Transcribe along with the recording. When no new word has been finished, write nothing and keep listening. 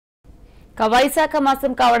వైశాఖ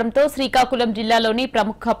మాసం కావడంతో శ్రీకాకుళం జిల్లాలోని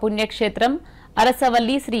ప్రముఖ పుణ్యక్షేత్రం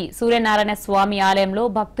అరసవల్లి శ్రీ సూర్యనారాయణ స్వామి ఆలయంలో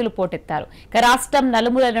భక్తులు పోటెత్తారు. రాష్ట్రం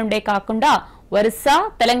నలుమూల నుండే కాకుండా ఒరిస్సా,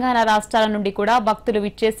 తెలంగాణ రాష్ట్రాల నుండి కూడా భక్తులు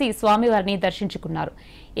విచ్చేసి స్వామివారిని దర్శించుకున్నారు.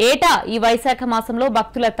 ఏటా ఈ వైశాఖ మాసంలో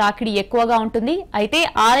భక్తుల తాకిడి ఎక్కువగా ఉంటుంది. అయితే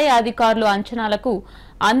ఆలయ అధికారులు అంచనాలకు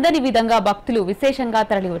అందని విధంగా భక్తులు విశేషంగా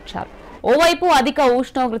తరలివచ్చారు. ఓవైపు అధిక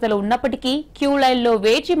ఉష్ణోగ్రతలు ఉన్నప్పటికీ క్యూ లైన్లో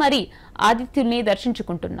వేచి మరీ ఆదిత్యుల్ని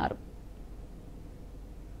దర్శించుకుంటున్నారు.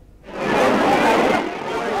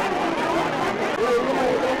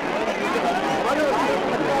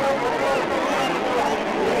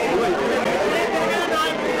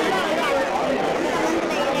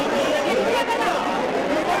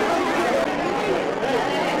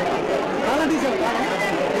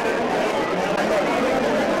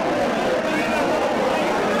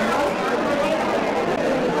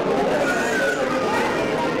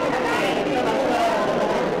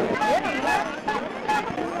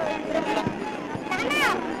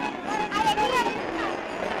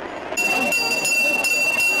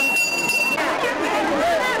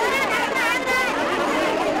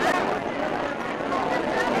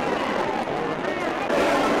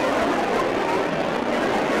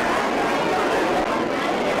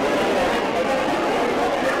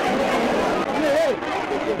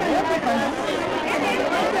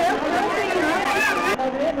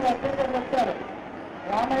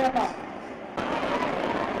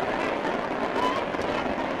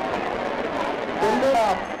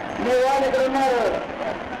 మీ వాళ్ళు ఇక్కడ ఉన్నారు.